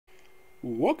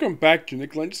Welcome back to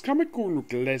Nick Lenz Comic Corner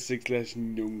Classics /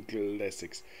 Known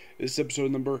Classics. This is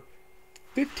episode number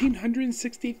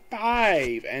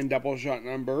 1565 and Doubleshot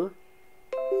number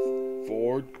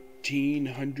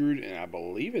 1400, and I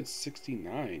believe it's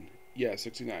 69. Yeah,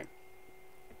 69.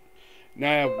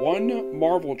 Now I have one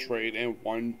Marvel trade and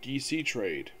one DC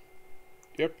trade.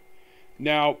 Yep.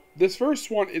 Now, this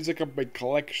first one is like a big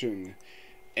collection,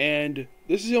 and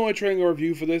this is the only trade I'm going to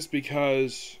review for this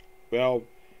because, well,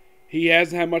 he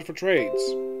hasn't had much for trades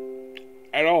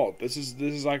at all. This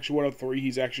is actually one of three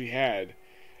he's actually had.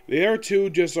 The other two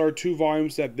just are two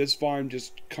volumes that this volume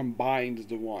just combined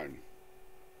into one.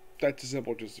 That's the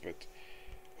simple gist of it.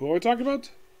 Who are we talking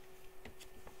about?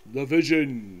 The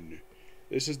Vision.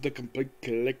 This is the complete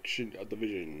collection of the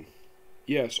Vision.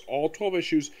 Yes, all 12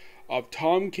 issues of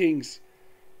Tom King's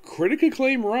critically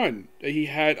acclaimed run that he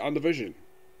had on the Vision.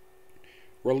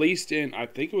 Released in, I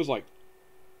think it was like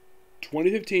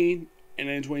 2015 and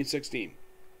then 2016.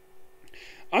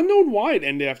 Unknown why it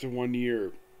ended after 1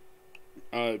 year.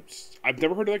 I've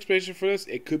never heard of explanation for this.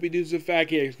 It could be due to the fact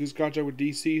he had exclusive contract with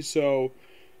DC, so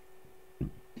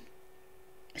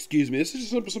excuse me, this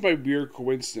is just some weird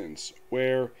coincidence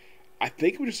where I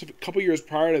think it was just a couple years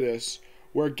prior to this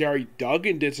where Gary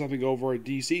Duggan did something over at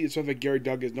DC. It's something Gary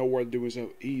Duggan has nowhere to do with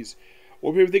ease.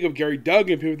 When people think of Gary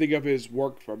Duggan, people think of his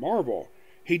work for Marvel.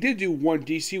 He did do one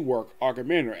DC work, Arkham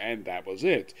Manor, and that was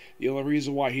it. The only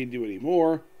reason why he didn't do any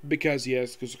more, because he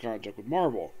has exclusive contract with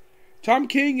Marvel. Tom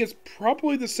King is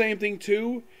probably the same thing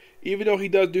too, even though he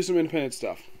does do some independent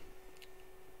stuff.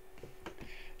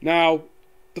 Now,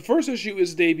 the first issue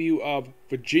is the debut of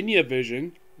Virginia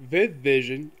Vision, Viv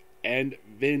Vision, and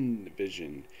Vin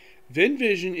Vision. Vin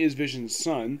Vision is Vision's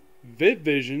son. Viv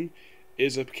Vision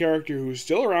is a character who's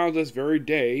still around this very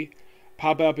day,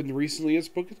 pop up in the recently its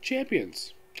book of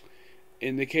Champions.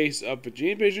 In the case of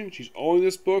Virginia Vision, she's only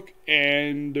this book,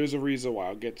 and there's a reason why.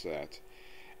 I'll get to that.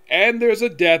 And there's a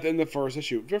death in the first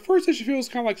issue. The first issue feels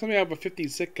kind of like something out of a 50s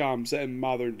sitcom set in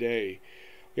modern day.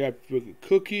 You have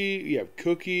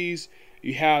cookies,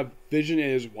 you have Vision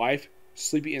and his wife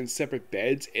sleeping in separate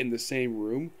beds in the same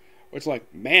room. It's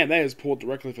like, man, that is pulled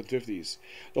directly from the 50s.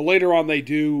 But later on, they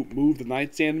do move the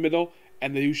nightstand in the middle,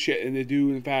 and they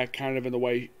do in fact kind of in a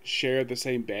way share the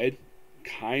same bed,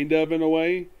 kind of in a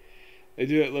way. They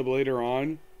do that a little later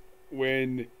on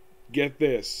when, get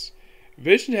this,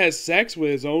 Vision has sex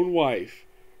with his own wife,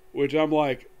 which I'm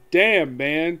like, damn,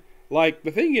 man. Like,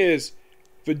 the thing is,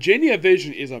 Virginia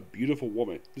Vision is a beautiful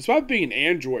woman. Despite being an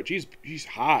android, she's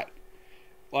hot.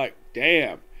 Like,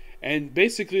 damn. And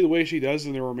basically the way she does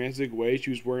it in a romantic way, she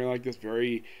was wearing like this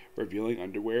very revealing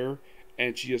underwear,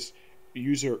 and she just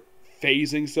used her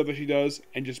phasing stuff that she does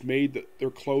and just made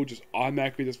their clothes just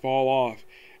automatically just fall off.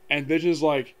 And Vision's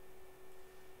like,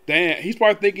 damn, he's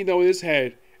probably thinking though in his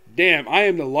head, damn, I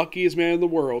am the luckiest man in the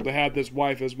world to have this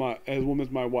woman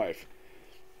as my wife.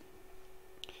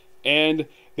 And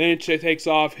then she takes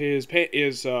off his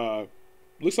looks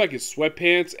like his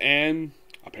sweatpants, and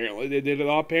apparently they did it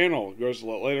off panel. It goes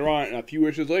later on, and a few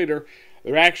issues later,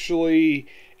 they're actually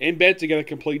in bed together,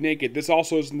 complete naked. This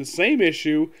also is in the same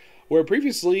issue where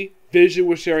previously Vision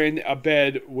was sharing a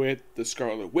bed with the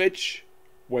Scarlet Witch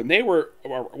when they were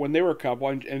a couple,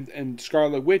 and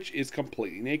Scarlet Witch is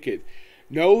completely naked.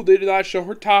 No, they did not show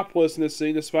her topless in this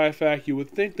scene, despite the fact you would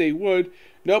think they would.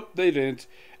 Nope, they didn't.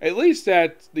 At least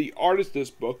that the artist of this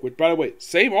book, which, by the way,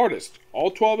 same artist,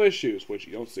 all 12 issues, which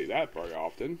you don't see that very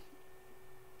often.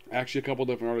 Actually, a couple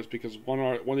different artists, because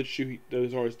one issue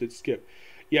those artists did skip.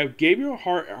 You have Gabriel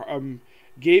Hernandez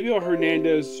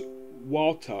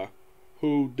Walta,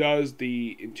 who does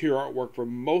the interior artwork for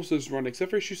most of this run,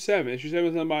 except for issue 7. Issue 7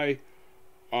 is done by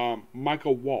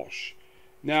Michael Walsh.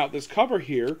 Now, this cover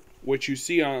here, which you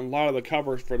see on a lot of the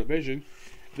covers for the Vision,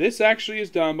 this actually is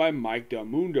done by Mike Del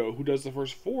Mundo, who does the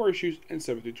first 4 issues in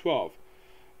 7 through 12.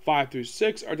 5 through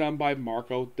 6 are done by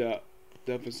Marco De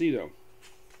Facido.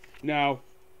 Now,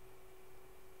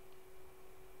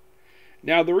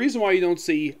 the reason why you don't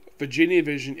see Virginia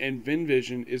Vision and Vin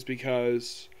Vision is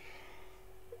because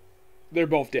they're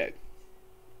both dead.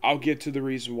 I'll get to the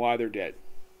reason why they're dead.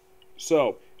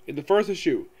 So, in the first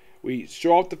issue, we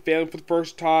show off the family for the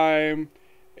first time,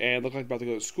 and look like they're about to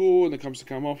go to school, and then comes to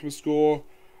come home from school,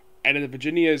 and then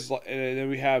then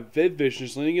we have Vin Vision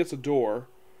just leaning against the door,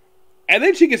 and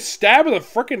then she gets stabbed in the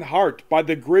freaking heart by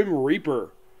the Grim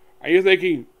Reaper. And you're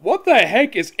thinking, what the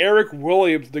heck is Eric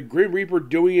Williams, the Grim Reaper,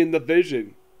 doing in the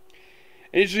Vision?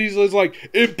 And she's like,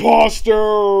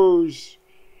 imposters!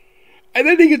 And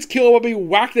then he gets killed by being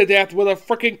whacked to death with a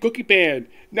freaking cookie pan.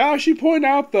 Now, she pointed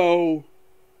out, though,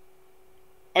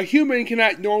 a human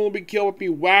cannot normally be killed by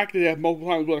being whacked to death multiple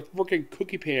times with a freaking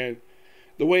cookie pan.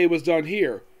 the way it was done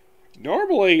here.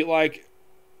 Normally, like,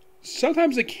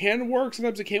 sometimes it can work,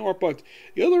 sometimes it can't work, but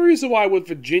the other reason why with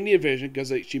Virginia Vision,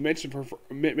 because she mentioned her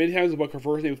many times in the book her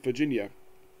first name was Virginia,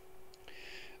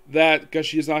 that because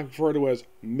she is not referred to as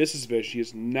Mrs. Vision, she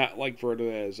is not like referred to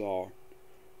that at all.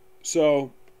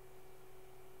 So,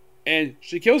 and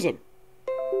she kills him,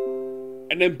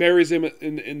 and then buries him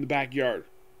in the backyard.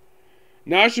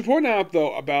 Now I should point out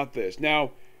though about this.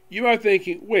 Now you are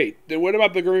thinking, wait, then what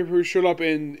about the girl who showed up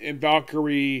in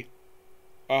Valkyrie?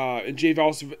 In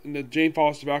the Jane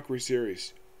Foster Valkyrie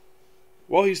series.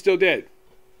 Well, he's still dead.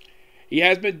 He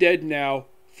has been dead now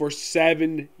for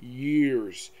 7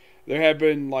 years. There have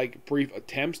been like brief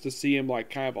attempts to see him like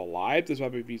kind of alive. That's why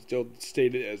he's still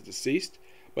stated as deceased.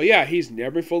 But yeah, he's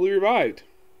never been fully revived.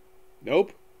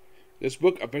 Nope. This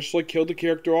book officially killed the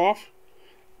character off.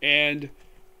 And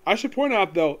I should point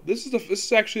out though, this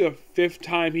is actually the 5th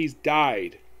time he's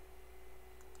died.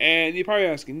 And you're probably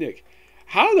asking, Nick,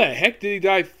 how the heck did he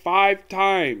die 5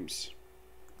 times?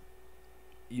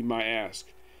 You might ask.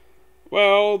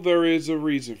 Well, there is a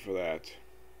reason for that.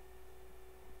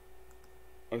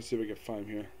 Let's see if we can find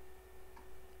him here.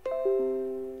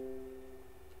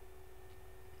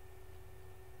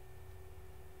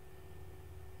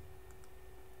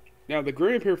 Now, the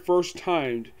Grim Reaper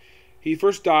he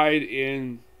first died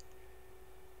in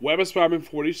Web of Spider-Man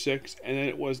 46, and then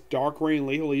it was Dark Reign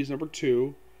Lethal Leads number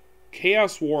 2.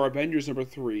 Chaos War Avengers number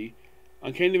 3,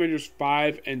 Uncanny Avengers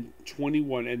 5 and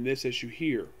 21, and this issue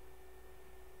here.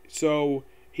 So,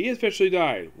 he officially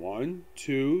died. 1,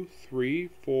 2, 3,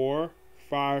 4,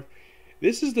 5.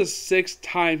 This is the 6th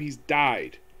time he's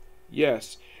died.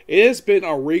 Yes, it has been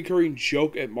a recurring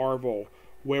joke at Marvel,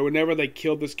 where whenever they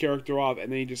kill this character off,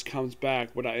 and then he just comes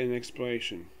back without an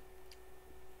explanation.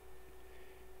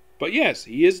 But yes,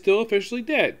 he is still officially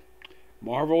dead.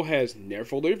 Marvel has never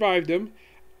fully revived him.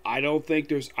 I think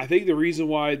the reason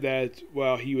why that,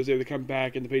 well, he was able to come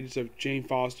back in the pages of Jane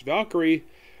Foster Valkyrie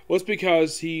was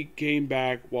because he came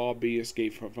back while being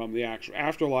escaped from the actual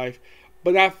afterlife,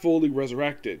 but not fully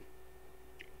resurrected.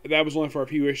 That was only for a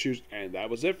few issues, and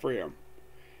that was it for him.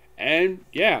 And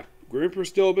yeah, Grim Reaper's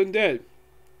still been dead.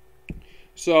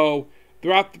 So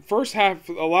throughout the first half,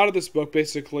 a lot of this book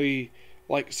basically,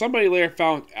 like, somebody later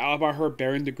found out about her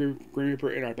burying the Grim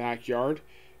Reaper in our backyard.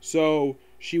 So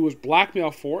she was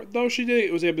blackmailed for it, though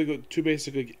she was able to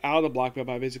basically get out of the blackmail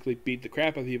by basically beat the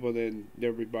crap out of people and then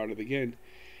never be brought it again.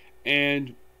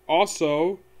 And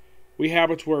also, we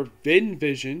have it to where Vin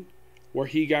Vision, where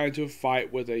he got into a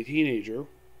fight with a teenager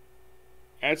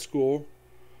at school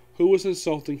who was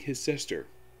insulting his sister.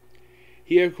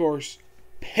 He, of course,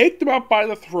 picked him up by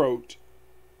the throat,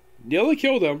 nearly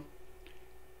killed him,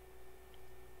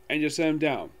 and just sent him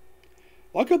down.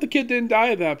 Luckily, the kid didn't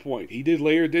die at that point. He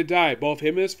later did die. Both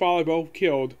him and his father both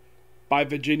killed by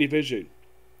Virginia Vision.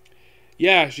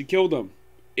 Yeah, she killed him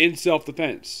in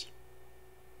self-defense.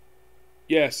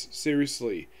 Yes,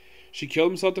 seriously. She killed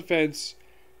him in self-defense,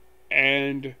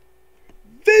 and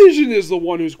Vision is the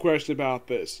one who's questioned about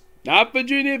this. Not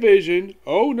Virginia Vision.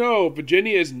 Oh no,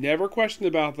 Virginia is never questioned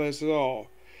about this at all.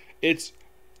 It's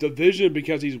the Vision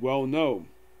because he's well known.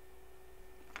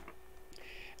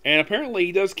 And apparently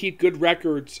he does keep good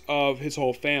records of his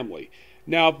whole family.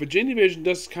 Now, Virginia Vision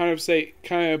does kind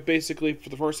of basically for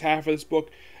the first half of this book,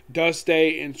 does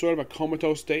stay in sort of a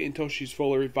comatose state until she's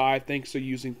fully revived thanks to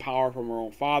using power from her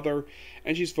own father.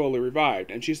 And she's fully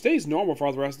revived. And she stays normal for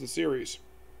all the rest of the series.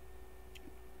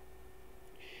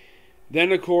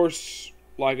 Then, of course,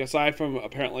 like aside from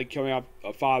apparently killing off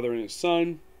a father and his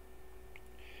son,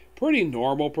 pretty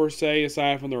normal per se,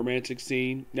 aside from the romantic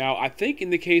scene. Now, I think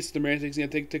in the case of the romantic scene, I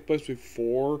think it took place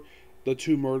before the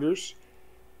 2 murders.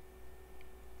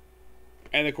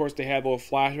 And of course, they have a little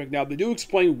flashback. Now, they do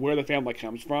explain where the family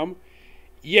comes from.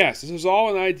 Yes, this is all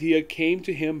an idea came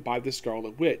to him by the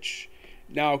Scarlet Witch.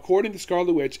 Now, according to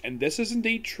Scarlet Witch, and this is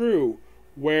indeed true,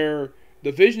 where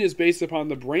the Vision is based upon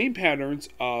the brain patterns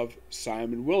of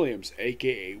Simon Williams,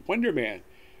 aka Wonder Man.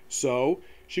 So,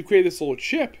 she created this little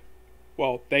chip.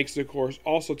 Well, thanks, of course,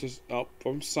 also to help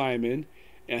from Simon.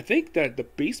 And I think that the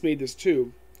Beast made this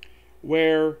too.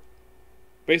 Where,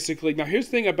 basically, now here's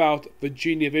the thing about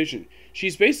Virginia Vision.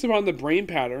 She's based upon the brain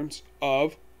patterns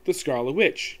of the Scarlet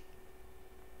Witch.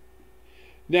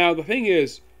 Now, the thing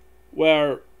is,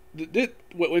 when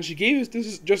she gave this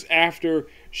is just after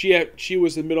she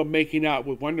was in the middle of making out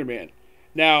with Wonder Man.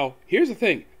 Now, here's the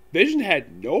thing. Vision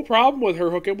had no problem with her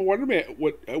hooking up with Wonder Man.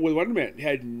 With Wonder Man. He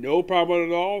had no problem with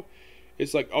it at all.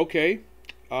 It's like, okay,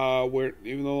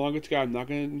 even though long it's got, I'm not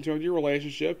going to interrupt your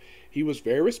relationship. He was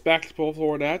very respectful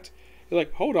for that. He's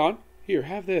like, hold on, here,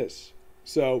 have this.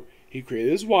 So he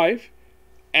created his wife,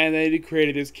 and then he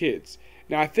created his kids.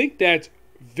 Now I think that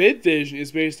Vision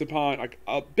is based upon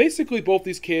basically both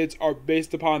these kids are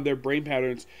based upon their brain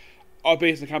patterns are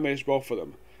based on a combination of both of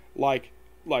them. Like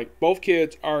both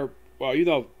kids are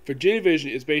Virginia Vision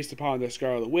is based upon the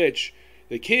Scarlet Witch.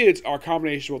 The kids are a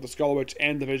combination of the Scarlet Witch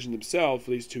and the Vision themselves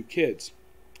for these two kids.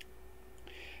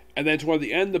 And then toward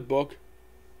the end of the book,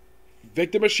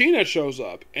 Victor Machina shows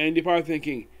up, and you're probably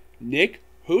thinking, Nick,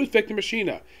 who is Victor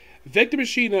Machina? Victor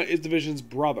Machina is the Vision's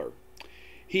brother.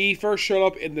 He first showed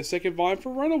up in the second volume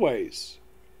for Runaways,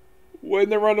 when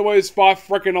the Runaways fought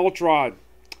frickin' Ultron.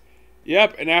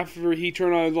 Yep, and after he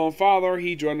turned on his own father,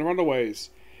 he joined the Runaways.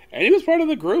 And he was part of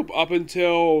the group up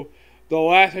until the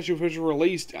last issue was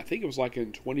released. I think it was like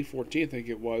in 2014, I think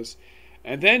it was.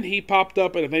 And then he popped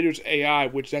up in Avengers AI,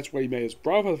 which that's where he met his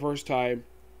brother for the first time,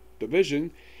 the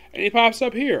Vision. And he pops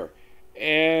up here.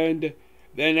 And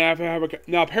then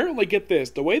now apparently, get this,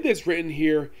 the way this is written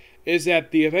here is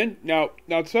that the event, now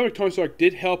the fact Tony Stark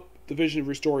did help the Vision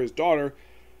restore his daughter.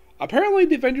 Apparently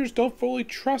the Avengers don't fully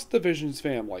trust the Vision's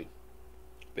family.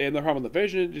 They have no problem with the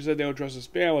Vision, just that they don't trust his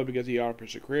family because he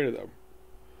artificially created them.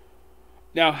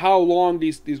 Now, how long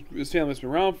this family's been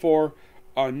around for,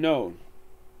 unknown.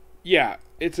 Yeah,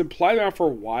 it's implied around for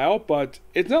a while, but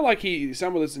it's not like he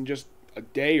assembled this in just a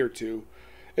day or two.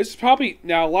 It's probably,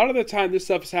 now a lot of the time this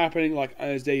stuff is happening like on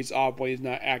his days off when he's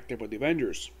not active with the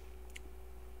Avengers.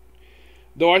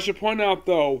 Though I should point out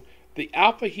though, the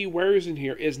outfit he wears in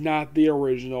here is not the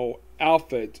original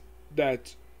outfit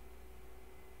that,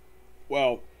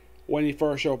 well, when he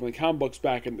first showed up in the comic books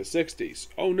back in the 60s.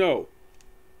 Oh no.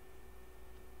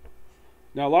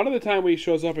 Now a lot of the time when he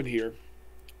shows up in here,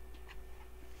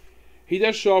 he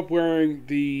does show up wearing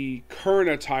the current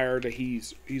attire that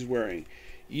he's wearing.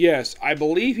 Yes, I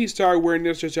believe he started wearing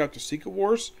this just after Secret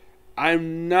Wars.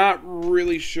 I'm not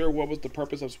really sure what was the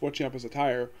purpose of switching up his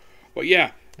attire. But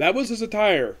yeah, that was his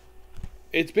attire.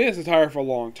 It's been his attire for a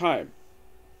long time.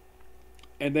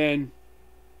 And then,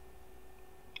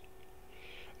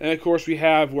 of course, we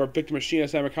have where Victor Machina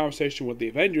is having a conversation with the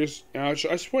Avengers. Now, I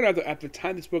should point out that at the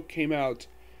time this book came out,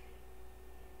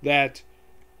 that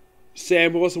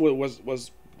Sam Wilson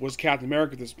was Captain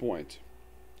America at this point.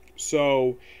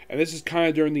 So, and this is kind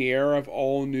of during the era of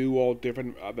all new, all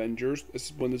different Avengers. This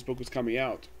is when this book was coming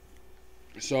out.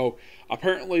 So,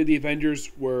 apparently the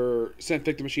Avengers were sent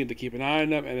Victor Machina to keep an eye on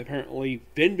them, and apparently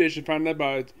Vision found out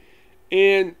about it,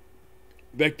 and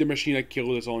Victor Machina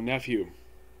killed his own nephew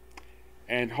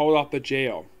and hauled off to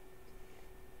jail.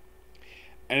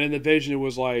 And in the Vision, it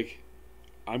was like,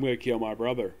 I'm going to kill my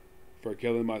brother for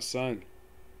killing my son.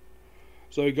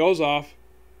 So he goes off,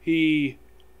 he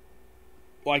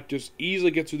just easily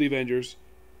gets to the Avengers.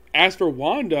 As for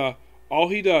Wanda, all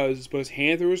he does is put his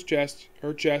hand through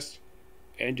her chest,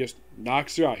 and just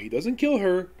knocks her out. He doesn't kill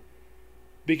her,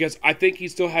 because I think he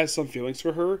still has some feelings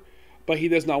for her, but he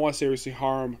does not want to seriously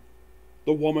harm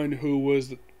the woman who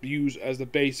was used as the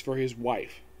base for his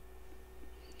wife.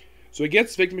 So he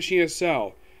gets Victor Machina's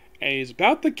cell, and he's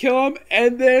about to kill him,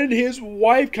 and then his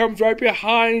wife comes right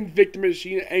behind Victor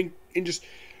Machina and just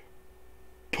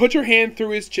puts her hand through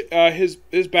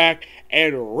his back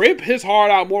and rip his heart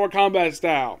out Mortal Kombat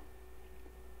style,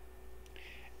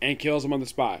 and kills him on the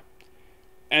spot.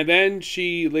 And then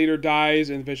she later dies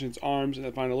in Vision's arms in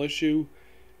the final issue.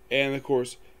 And of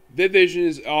course, Vision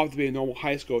is off to be a normal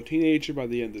high school teenager by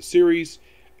the end of the series.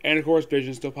 And of course,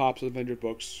 Vision still pops in Avenger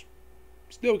books.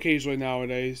 Still occasionally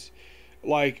nowadays.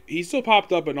 Like, he still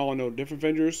popped up in all no different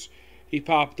Avengers. He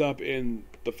popped up in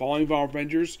the following volume of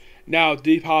Avengers. Now, did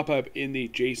he pop up in the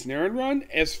Jason Aaron run?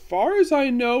 As far as I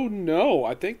know, no.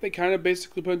 I think they kind of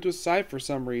basically put him to a side for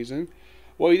some reason.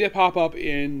 Well, he did pop up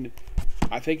in,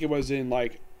 I think it was in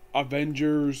like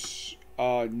Avengers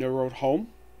No Road Home.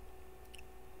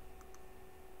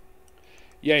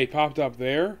 Yeah, he popped up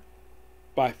there.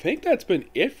 But I think that's been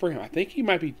it for him. I think he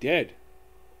might be dead.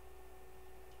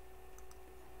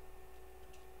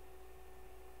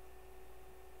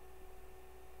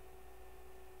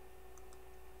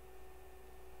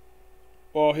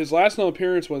 Well, his last known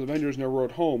appearance was Avengers No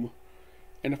Road Home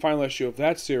in the final issue of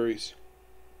that series.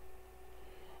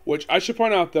 Which I should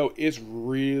point out, though, is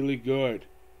really good.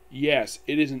 Yes,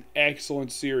 it is an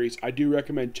excellent series. I do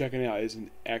recommend checking it out. It is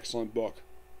an excellent book.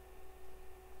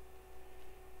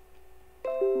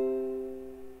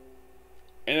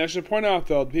 And I should point out,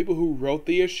 though, the people who wrote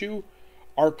the issue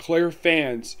are clear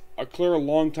fans. Are clear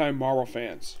longtime Marvel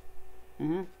fans.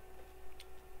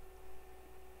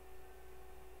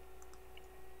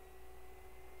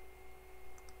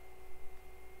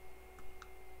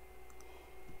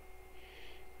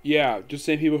 Yeah, just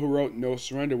the same people who wrote No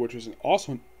Surrender, which was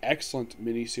also an excellent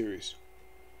miniseries.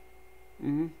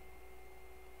 Mm-hmm.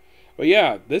 But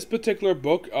yeah, this particular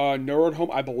book, No Road Home,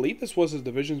 I believe this was his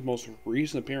Division's most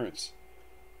recent appearance.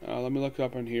 Let me look it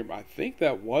up on here. I think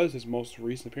that was his most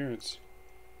recent appearance.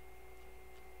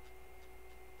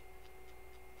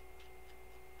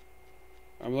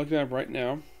 I'm looking at it right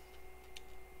now.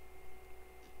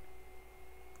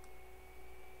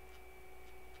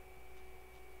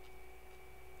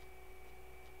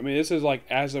 I mean, this is like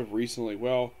as of recently.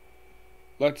 Well,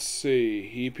 let's see.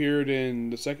 He appeared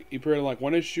in the second. He appeared in like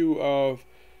one issue of.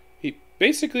 He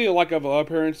basically like of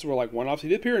appearances were like one-offs. He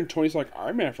did appear in 20s like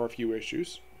Iron Man for a few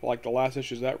issues, like the last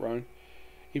issues of that run.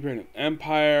 He appeared in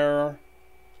Empire.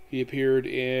 He appeared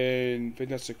in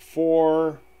Fantastic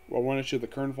Four, well, one issue of the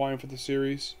current volume for the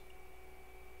series.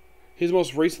 His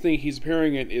most recent thing he's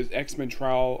appearing in is X-Men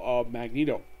Trial of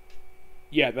Magneto.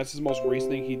 Yeah, that's his most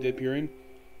recent thing he did appear in.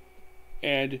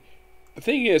 And the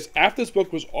thing is, after this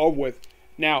book was over with,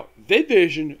 now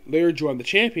Vision later joined the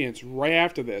Champions right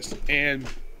after this, and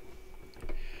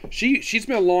she's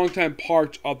been a long time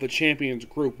part of the Champions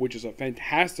group, which is a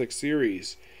fantastic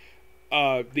series.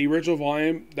 The original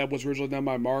volume that was originally done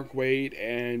by Mark Waid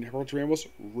and Harold Turan was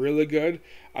really good.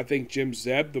 I think Jim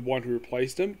Zeb, the one who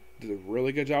replaced him, did a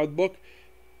really good job with the book.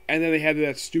 And then they had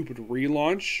that stupid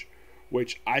relaunch,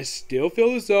 which I still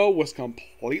feel as though was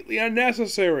completely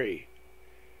unnecessary.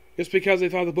 Just because they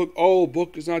thought the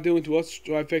book is not doing to us,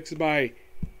 so I fix it by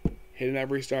hitting that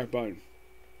restart button.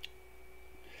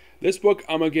 This book,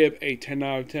 I'm going to give a 10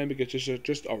 out of 10 because it's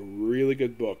just a really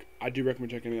good book. I do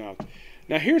recommend checking it out.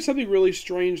 Now, here's something really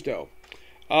strange, though.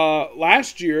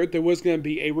 Last year, there was going to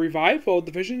be a revival of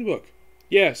the Vision book.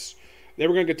 Yes, they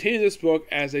were going to continue this book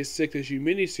as a 6-issue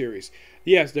miniseries.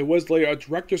 Yes, there was later a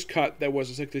director's cut that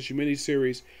was a 6-issue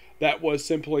miniseries that was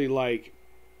simply like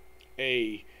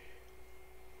a...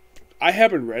 I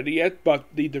haven't read it yet, but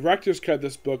the director's cut of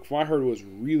this book, from what I heard, was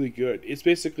really good. It's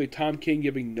basically Tom King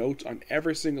giving notes on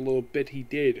every single little bit he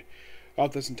did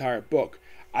of this entire book.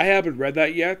 I haven't read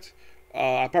that yet.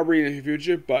 I'll probably read it in the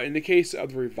future, but in the case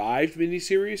of the revived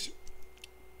miniseries,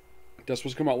 that's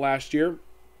supposed to come out last year.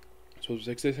 It's supposed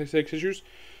to be 6 issues.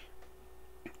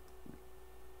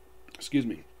 Excuse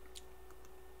me.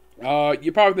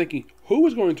 You're probably thinking, who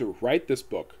was going to write this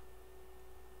book?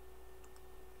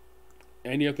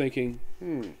 And you're thinking,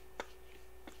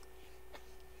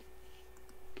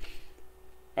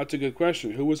 that's a good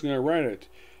question. Who was going to write it?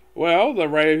 Well, the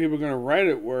writing people going to write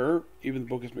it were, even the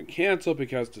book has been canceled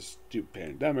because of the stupid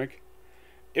pandemic,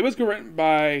 it was written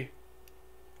by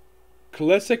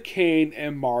Calissa Kane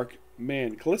and Mark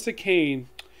Mann. Calissa Kane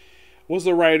was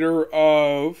the writer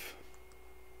of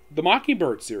the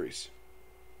Mockingbird series.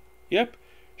 Yep,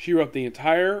 she wrote the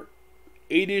entire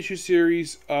 8-issue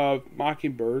series of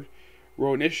Mockingbird,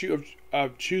 wrote an issue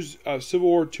of Civil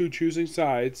War II Choosing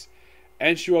Sides,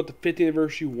 and she wrote the 50th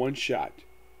anniversary one-shot.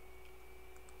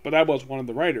 But that was one of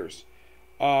the writers.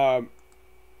 Mark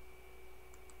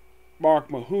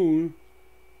Mahoon,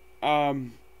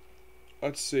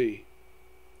 let's see.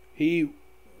 He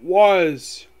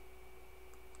was...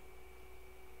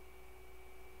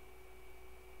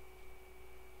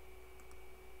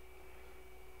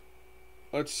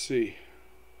 Let's see.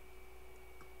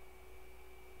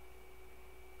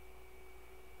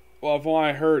 Well, from what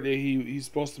I heard, he's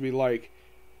supposed to be like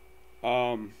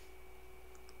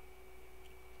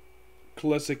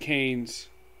Calissa Kane's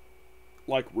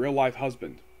like real life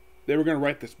husband. They were going to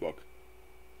write this book,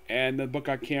 and the book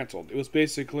got canceled. It was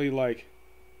basically like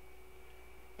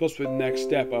supposed to be the next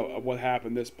step of what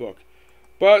happened in this book,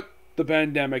 but the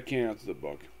pandemic canceled the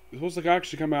book. It was supposed to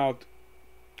actually come out.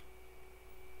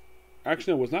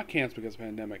 Actually, no, it was not canceled because of the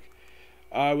pandemic.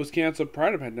 It was canceled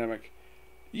prior to the pandemic.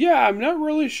 Yeah, I'm not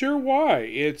really sure why.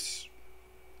 It's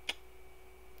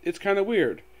kind of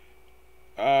weird.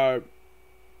 I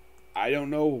don't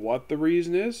know what the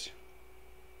reason is.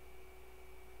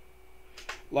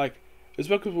 Like, this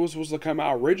book was supposed to come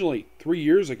out originally 3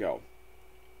 years ago.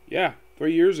 Yeah,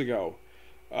 3 years ago.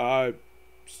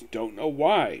 Don't know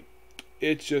why.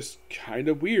 It's just kind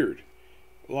of weird.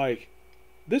 Like,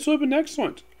 this would have been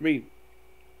excellent. I mean,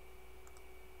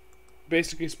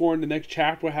 basically exploring the next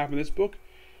chapter, what happened in this book,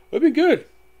 would have been good.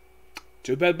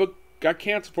 Too bad the book got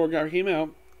canceled before it came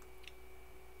out.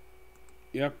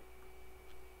 Yep.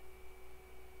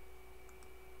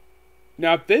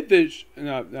 Now, Vid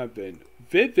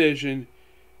Vision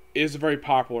is a very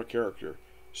popular character.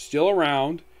 Still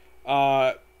around.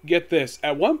 Get this.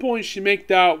 At one point, she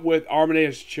made out with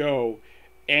Amadeus Cho,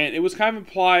 and it was kind of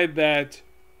implied that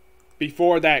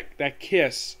before that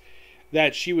kiss,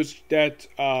 that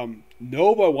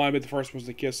Nova wanted to be the first person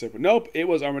to kiss her. But nope, it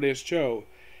was Amadeus Cho.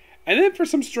 And then for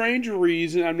some strange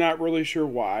reason, I'm not really sure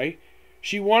why,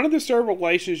 She wanted to start a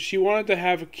relationship. She wanted to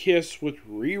have a kiss with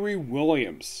Riri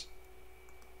Williams.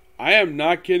 I am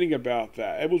not kidding about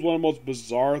that. It was one of the most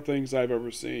bizarre things I've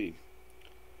ever seen.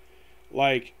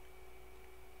 Like,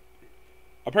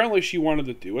 apparently she wanted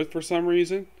to do it for some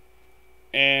reason.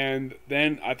 And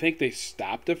then I think they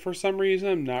stopped it for some reason.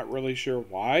 I'm not really sure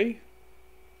why.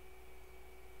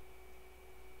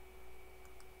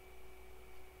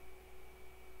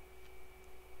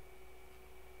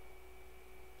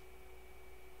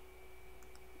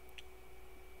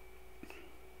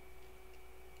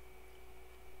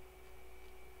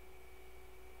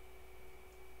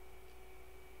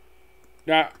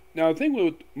 Now the thing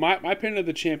with my opinion of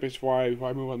the champions before I move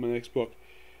on to my next book,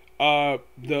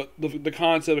 the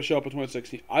concept of show up in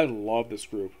 2016. I love this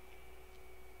group.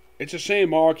 It's a shame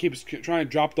Mara keeps trying to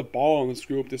drop the ball on this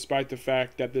group, despite the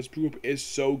fact that this group is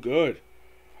so good.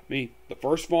 I mean, the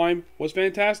first volume was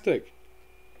fantastic,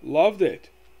 loved it.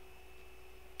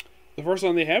 The first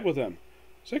one they had with them.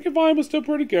 Second volume was still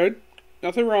pretty good.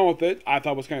 Nothing wrong with it. I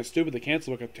thought it was kind of stupid to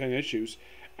cancel it at 10 issues,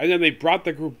 and then they brought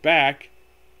the group back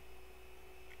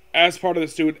as part of the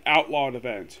Student Outlawed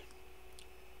event.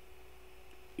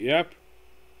 Yep.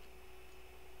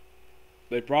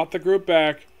 They brought the group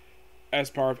back as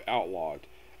part of Outlawed.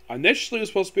 Initially, it was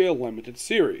supposed to be a limited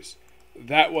series.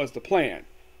 That was the plan.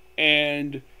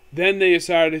 And then they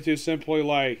decided to simply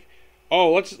like,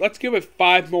 oh, let's give it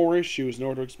 5 more issues in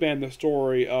order to expand the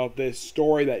story of this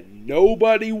story that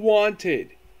nobody wanted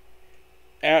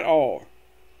at all.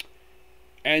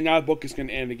 And now the book is going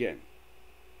to end again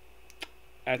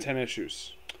at 10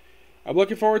 issues. I'm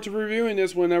looking forward to reviewing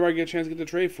this whenever I get a chance to get the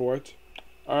trade for it.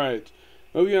 Alright,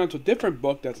 moving on to a different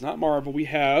book that's not Marvel, we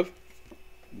have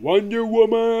Wonder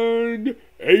Woman,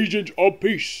 Agent of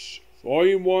Peace,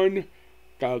 Volume 1,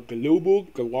 Global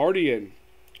Guardian.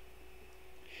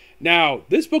 Now,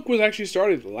 this book was actually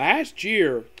started last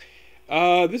year.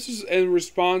 This is in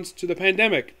response to the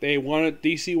pandemic.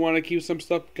 DC wanted to keep some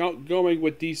stuff going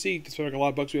with DC, despite a lot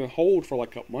of books being on hold for like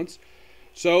a couple months.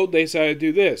 So they decided to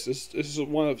do this. This is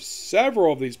one of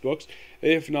several of these books. They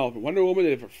did for Wonder Woman,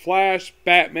 they did for Flash,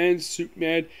 Batman,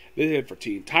 Superman, they did for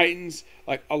Teen Titans.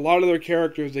 Like, a lot of their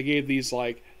characters, they gave these,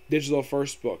 like, digital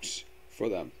first books for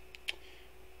them.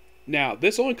 Now,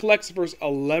 this only collects the first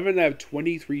 11 out of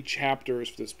 23 chapters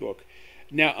for this book.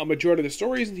 Now, a majority of the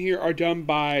stories in here are done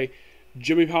by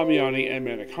Jimmy Palmiotti and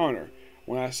Amanda Conner.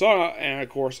 When I saw it, and of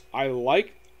course, I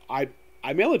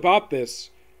mainly bought this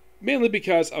mainly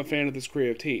because I'm a fan of this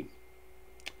creative team.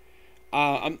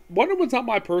 Wonder Woman's not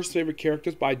my personal favorite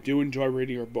characters, but I do enjoy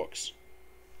reading her books.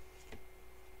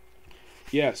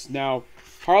 Yes, now,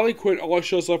 Harley Quinn only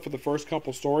shows up for the first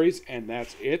couple stories, and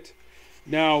that's it.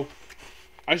 Now,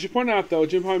 I should point out, though,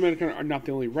 Jim Palmiotti and Conner are not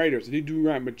the only writers. They do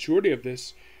write a majority of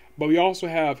this, but we also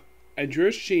have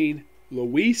Andrea Sheen,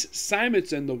 Louise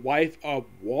Simonson, the wife of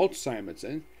Walt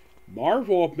Simonson, Marv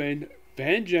Wolfman,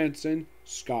 Van Jensen,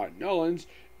 Scott Nolans,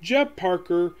 Jeff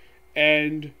Parker,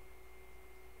 and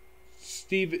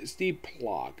Steve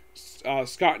Plog.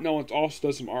 Scott Nolans also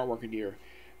does some artwork in here.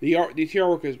 The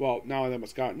artwork is, well, not only that, but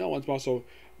Scott Nolans, but also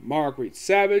Marguerite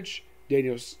Savage,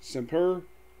 Daniel Semper,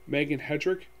 Megan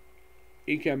Hedrick,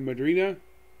 Inka Madrina,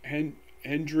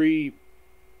 Hendry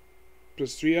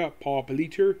Pastria, Paul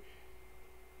Peliter,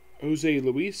 Jose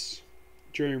Luis,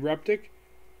 Jerry Reptic,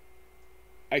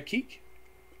 Aikik,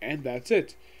 and that's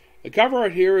it. The cover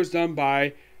art here is done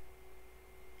by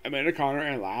Amanda Conner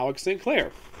and Alex St.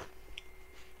 Clair.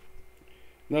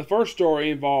 The first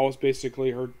story involves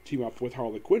basically her team up with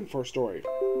Harley Quinn first story.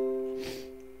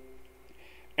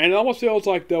 And it almost feels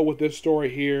like, though, with this story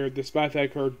here, despite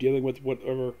that her dealing with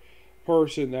whatever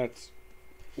person that's,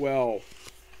 well,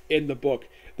 in the book.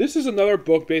 This is another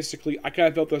book, basically, I kind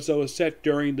of felt as though it was set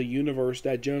during the universe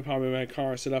that Jim Palmiotti and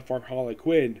Conner set up for Harley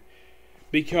Quinn.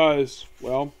 Because,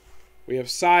 well, we have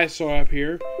Psy up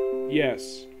here.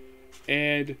 Yes.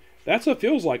 And that's what it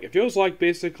feels like. It feels like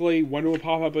basically Wonder Woman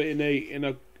pop up in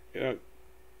a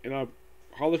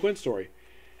Harley Quinn story.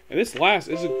 And this last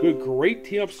is a great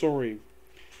team up story.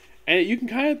 And you can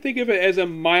kind of think of it as a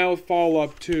mild follow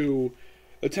up to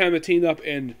the time it teamed up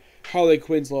in Harley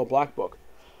Quinn's Little Black Book.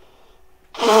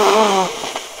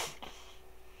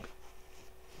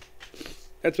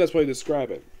 That's the best way to describe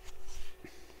it.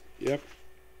 Yep.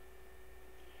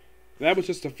 That was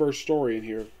just the first story in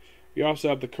here. We also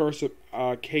have the Curse of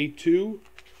K2,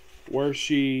 where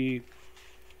she,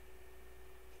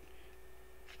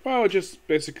 well, just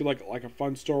basically like a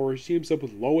fun story. She teams up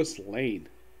with Lois Lane.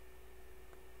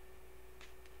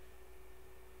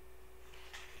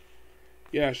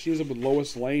 Yeah, she teams up with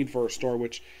Lois Lane for a story,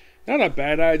 which not a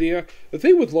bad idea. The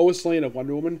thing with Lois Lane of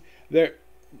Wonder Woman,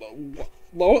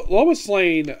 Lois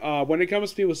Lane, when it comes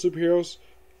to people with superheroes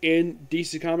in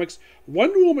DC Comics,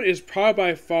 Wonder Woman is probably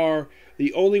by far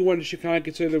the only one she kind of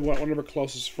considered one of her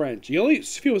closest friends. The only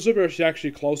female superhero she's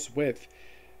actually close with.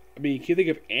 I mean, can you think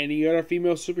of any other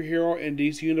female superhero in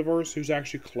DC Universe who's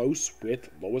actually close with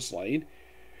Lois Lane?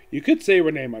 You could say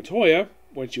Renee Montoya,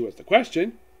 when she was the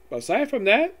Question, but aside from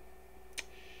that,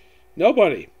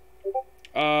 nobody.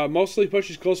 Mostly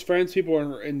Bush's close friends, people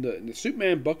are in the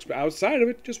Superman books, but outside of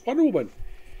it, just Wonder Woman.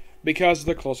 Because of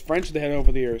the close friendship they had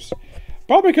over the years.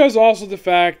 Probably because also the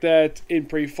fact that in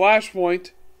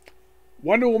pre-Flashpoint,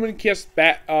 Wonder Woman kissed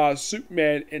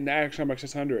Superman in the Action Comics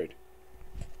 600.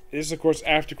 This is, of course,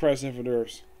 after Crisis on Infinite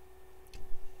Earths.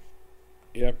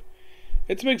 Yep.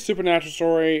 It's a big supernatural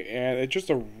story, and it's just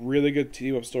a really good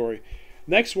team-up story.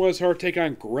 Next was her take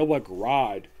on Gorilla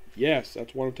Grodd. Yes,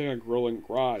 that's one of take on Gorilla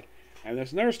Grodd. And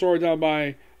there's another story done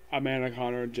by Amanda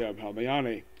Connor and Jeb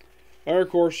Palmiotti. Of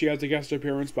course, she has a guest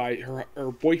appearance by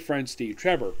her boyfriend, Steve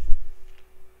Trevor.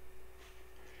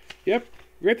 Yep,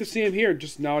 great to see him here.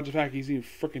 Just acknowledge the fact he's even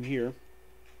freaking here.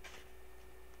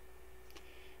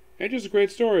 And just a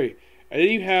great story. And then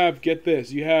you have, get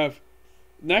this, you have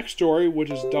next story, which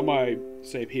is done by,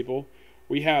 say, people.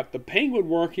 We have the Penguin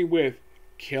working with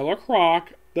Killer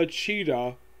Croc, the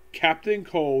Cheetah, Captain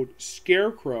Cold,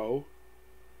 Scarecrow,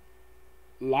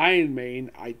 Lion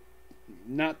Mane, I'm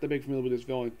not the big familiar with this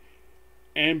villain,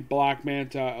 and Black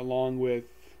Manta, along with,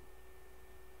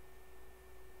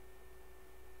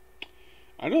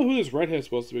 I don't know who this redhead is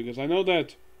supposed to be, because I know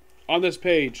that on this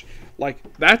page,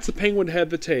 like, that's the Penguin head of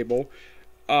the table.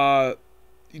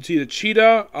 You see the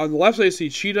Cheetah, on the left side you see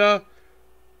Cheetah,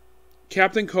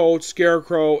 Captain Cold,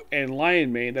 Scarecrow, and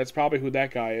Lion Mane. That's probably who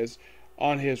that guy is.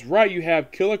 On his right you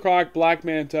have Killer Croc, Black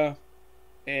Manta,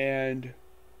 and,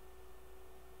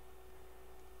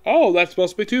 oh, that's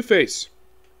supposed to be Two-Face.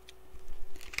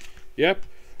 Yep.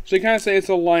 So you kind of say it's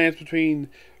an alliance between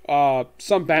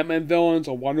some Batman villains,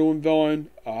 a Wonder Woman villain,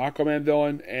 a Aquaman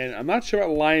villain, and I'm not sure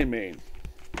about Lion Mane.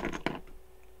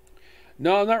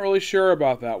 No, I'm not really sure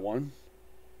about that one.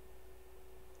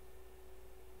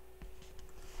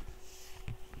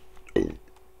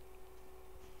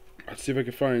 Let's see if I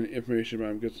can find information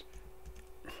about him,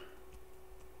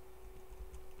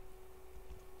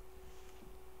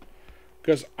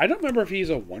 because I don't remember if he's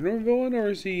a Wonder Woman villain or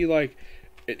is he like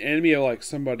an enemy of like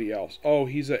somebody else. Oh,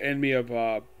 he's an enemy of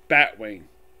Batwing.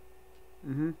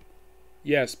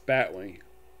 Yes, Batwing.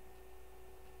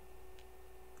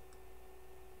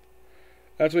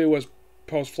 That's what he was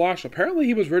post-Flash. Apparently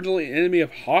he was originally an enemy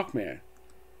of Hawkman.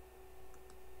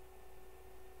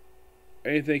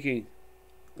 And you're thinking,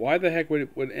 why the heck would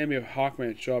an enemy of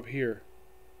Hawkman show up here?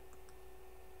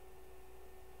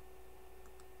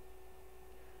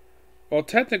 Well,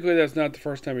 technically that's not the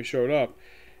first time he showed up.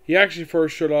 He actually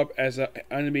first showed up as an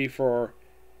enemy for,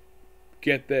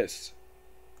 get this,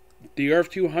 the Earth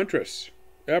 2 Huntress.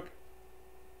 Yep.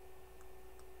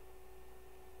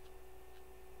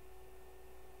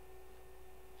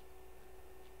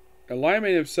 And Lion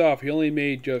Mane himself, he only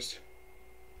made just,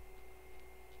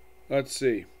 let's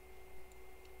see,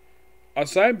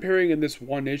 aside appearing in this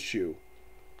one issue,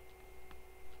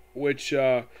 which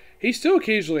he still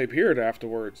occasionally appeared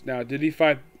afterwards. Now, did he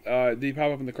fight? Did he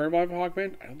pop up in the current volume of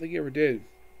Hawkman? I don't think he ever did.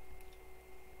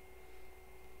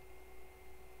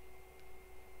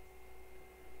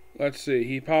 Let's see.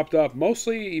 He popped up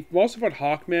mostly about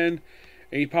Hawkman,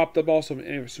 and he popped up also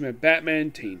in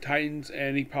Batman, Teen Titans,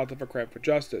 and he popped up for Crap for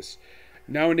Justice.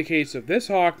 Now, in the case of this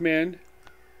Hawkman,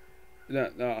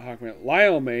 not Hawkman,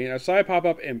 Lion Mane, I saw it pop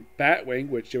up in Batwing,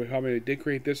 which Jimmy Hawkman did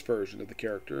create this version of the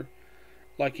character.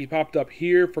 Like, he popped up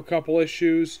here for a couple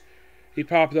issues. He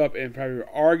popped up in probably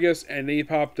Argus, and then he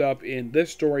popped up in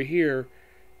this story here,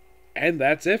 and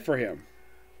that's it for him.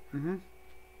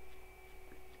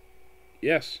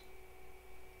 Yes.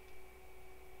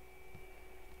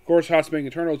 Of course, Hot Spring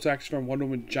Eternal is actually from Wonder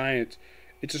Woman Giant.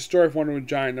 It's a story of Wonder Woman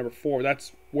Giant number 4.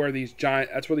 That's where these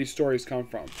stories come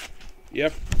from.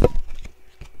 Yep.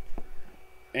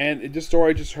 And this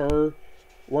story is just her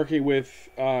working with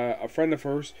a friend of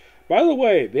hers. By the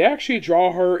way, they actually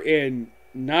draw her in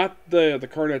not the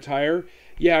current attire.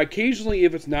 Yeah, occasionally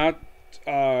if it's not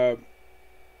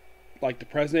like the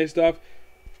present day stuff.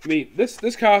 I mean,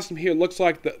 this costume here looks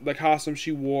like the costume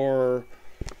she wore.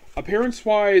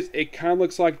 Appearance-wise, it kind of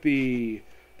looks like the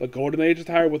Golden Age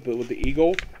attire with the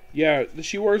eagle. Yeah,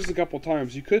 she wears this a couple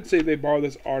times. You could say they borrow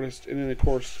this artist, and then of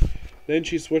course, then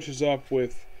she switches up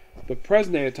with the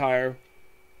present day attire.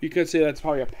 You could say that's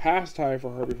probably a past attire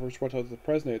for her before she switches up to the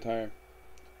present day attire.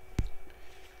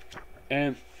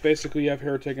 And basically, you have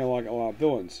her taking like a lot of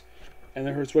villains, and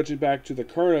then her switching back to the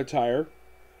current attire.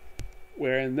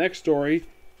 Where in the next story,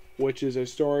 which is a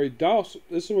story,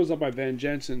 this one was up by Van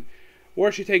Jensen,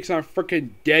 where she takes on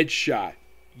freaking Deadshot.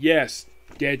 Yes,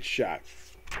 Deadshot.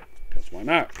 Because why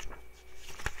not?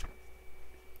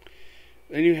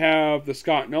 Then you have the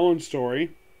Scott Nolan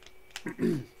story.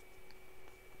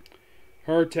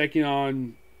 Her taking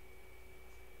on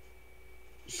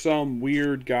some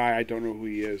weird guy. I don't know who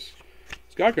he is.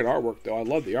 It's got good artwork, though. I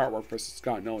love the artwork for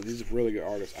Scott Nolan. He's a really good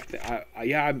artist.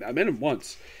 I met him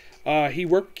once. He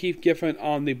worked with Keith Giffen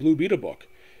on the Blue Beetle book.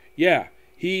 Yeah,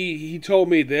 he told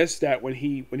me this, that when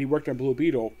he worked on Blue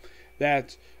Beetle,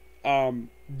 that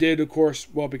did, of course,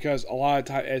 well, because a lot of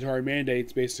time editorial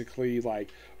mandates basically like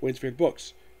wins for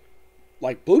books.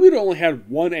 Like, Blue Beetle only had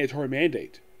one editorial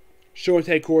mandate, Show and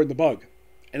Take Cord and the Bug,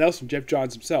 and that was from Jeff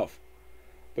Johns himself.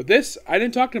 But this, I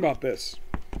didn't talk about this,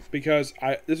 because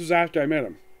this was after I met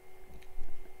him.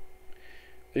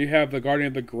 Then you have The Guardian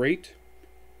of the Great,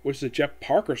 which is a Jeff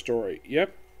Parker story.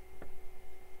 Yep.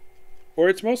 Or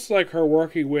it's mostly like her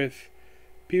working with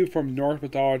people from Norse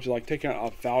mythology, like taking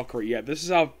out a Valkyrie. Yeah, this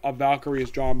is how a Valkyrie is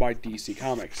drawn by DC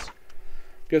Comics.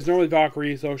 Because normally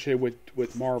Valkyrie is associated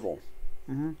with Marvel.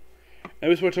 And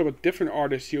we switch up with different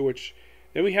artists here, which...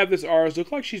 Then we have this artist,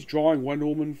 looks like she's drawing Wonder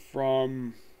Woman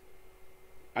from...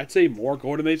 I'd say more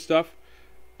Golden Age stuff.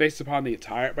 Based upon the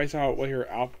attire, based on what her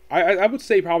outfit... I would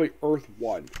say probably Earth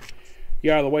 1.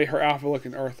 Yeah, the way her outfit looked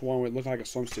in Earth 1 would look like a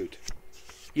swimsuit.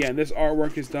 Yeah, and this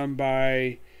artwork is done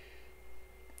by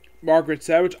Margaret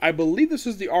Savage. I believe this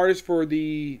is the artist for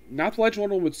the... Not the Legend of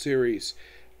Wonder Woman series.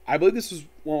 I believe this is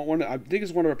I think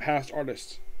it's one of her past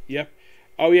artists. Yep.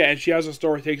 Oh yeah, and she has a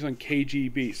story takes on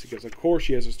KG Beast. Because of course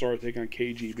she has a story take on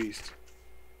KG Beast.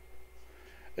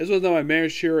 This was done by Mary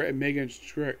Shearer and Megan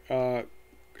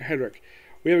Hedrick.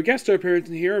 We have a guest star appearance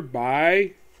in here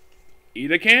by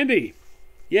Ida Candy.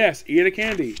 Yes, Ida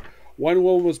Candy. Wonder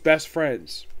Woman was best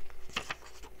friends.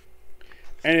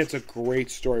 And it's a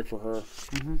great story for her.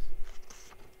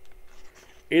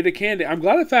 Ida Candy. I'm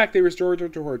glad the fact they restored her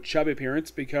to her chubby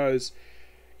appearance, because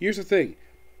here's the thing.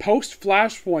 Post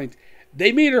Flashpoint,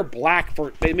 they made her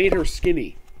they made her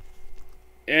skinny.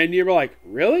 And you were like,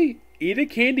 really? Ida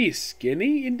Candy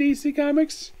skinny in DC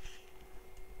Comics?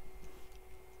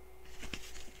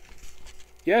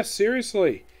 Yes,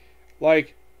 seriously.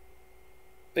 Like,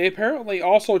 they apparently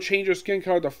also changed her skin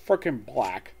color to frickin'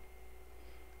 black.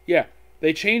 Yeah,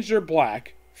 they changed her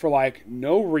black for, like,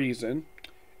 no reason.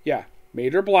 Yeah,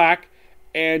 made her black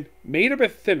and made her a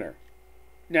bit thinner.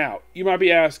 Now, you might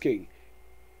be asking,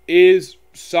 is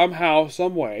somehow,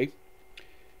 some way,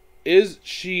 is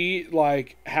she,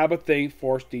 like, have a thing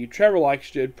for Steve Trevor like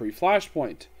she did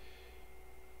pre-Flashpoint?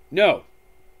 No.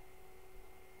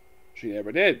 She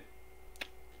never did.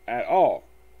 At all.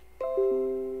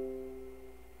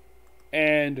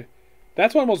 And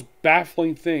that's one of the most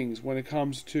baffling things when it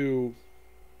comes to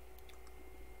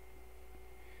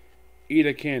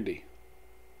Ida Candy.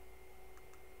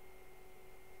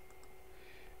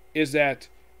 Is that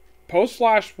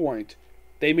post-Flashpoint,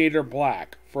 they made her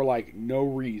black for, like, no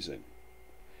reason.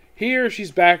 Here,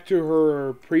 she's back to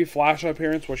her pre-Flash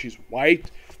appearance where she's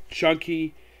white,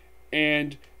 chunky,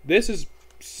 and this is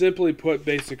simply put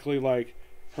basically like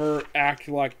her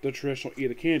acting like the traditional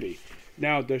Ida Candy.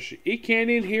 Now, does she eat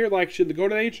candy in here like she did the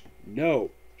Golden Age?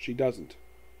 No, she doesn't.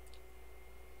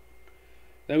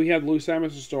 Then we have Lou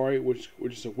Simon's story, which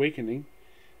is Awakening.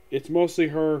 It's mostly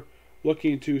her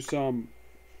looking to some...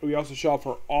 We also show off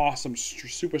her awesome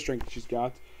super strength she's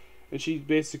got. And she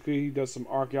basically does some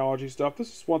archaeology stuff.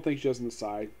 This is one thing she does on the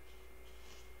side.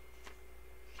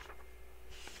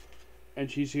 And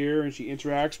she's here and she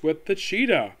interacts with the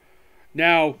cheetah.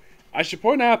 Now, I should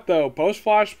point out though,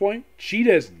 post-Flashpoint,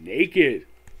 Cheetah's naked.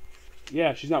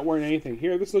 Yeah, she's not wearing anything.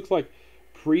 Here, this looks like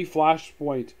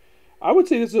pre-Flashpoint. I would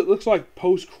say this looks like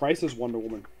post-Crisis Wonder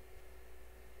Woman.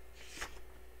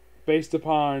 Based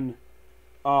upon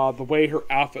the way her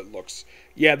outfit looks.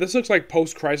 Yeah, this looks like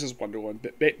post-Crisis Wonder Woman,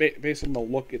 based on the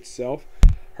look itself.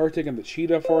 Her taking the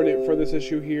cheetah for this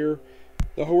issue here.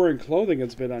 The whole wearing clothing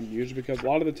has been unused because a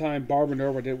lot of the time Barbara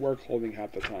Nova didn't wear clothing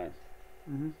half the time.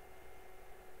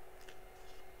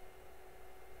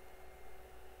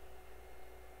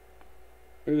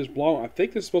 Look at this blonde. I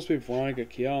think this is supposed to be Veronica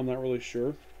Kiel. I'm not really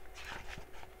sure.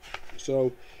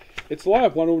 So, it's a lot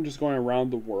of Wonder Woman just going around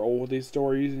the world with these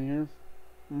stories in here.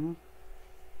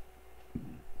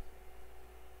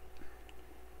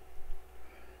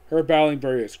 Her battling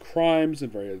various crimes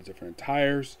and various different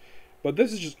attires. But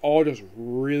this is just all just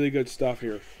really good stuff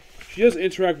here. She does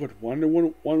interact with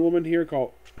one woman here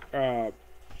called,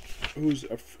 who's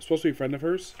supposed to be a friend of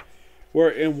hers. Where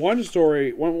in one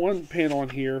story, one panel in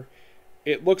here,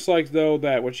 it looks like though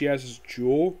that what she has is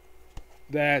Jewel.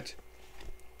 that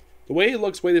the way it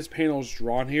looks, the way this panel is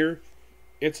drawn here,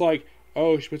 it's like,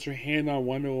 oh, she puts her hand on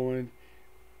Wonder Woman,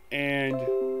 and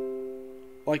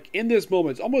like in this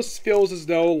moment, it almost feels as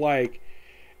though like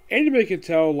anybody can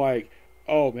tell, like,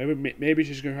 oh, maybe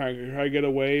she's gonna try to get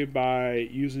away by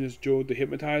using this jewel to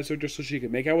hypnotize her just so she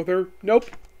can make out with her. Nope,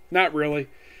 not really. I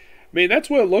mean, that's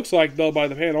what it looks like though by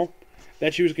the panel,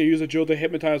 that she was gonna use a jewel to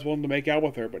hypnotize one to make out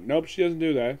with her, but nope, she doesn't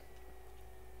do that.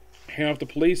 Hand off the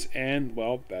police, and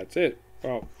well, that's it.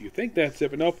 Well, you think that's it,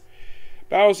 but nope.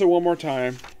 Bows her one more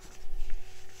time,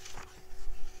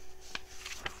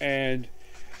 and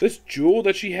this jewel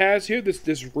that she has here,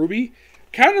 this ruby,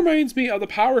 kind of reminds me of the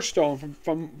Power Stone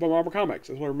from Marvel Comics.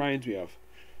 That's what it reminds me of.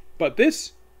 But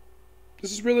this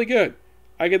is really good.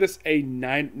 I give this a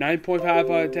 9.5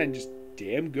 out of 10. Just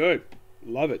damn good.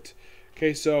 Love it.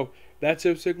 Okay, so that's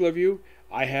a particular review.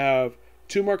 I have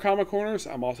 2 more comic corners.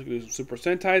 I'm also going to do some Super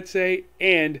Sentai today.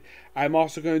 And I'm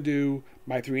also going to do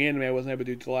my 3 anime I wasn't able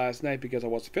to do till last night because I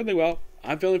wasn't feeling well.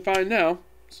 I'm feeling fine now.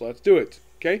 So let's do it.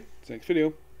 Okay? See you next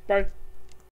video. Bye.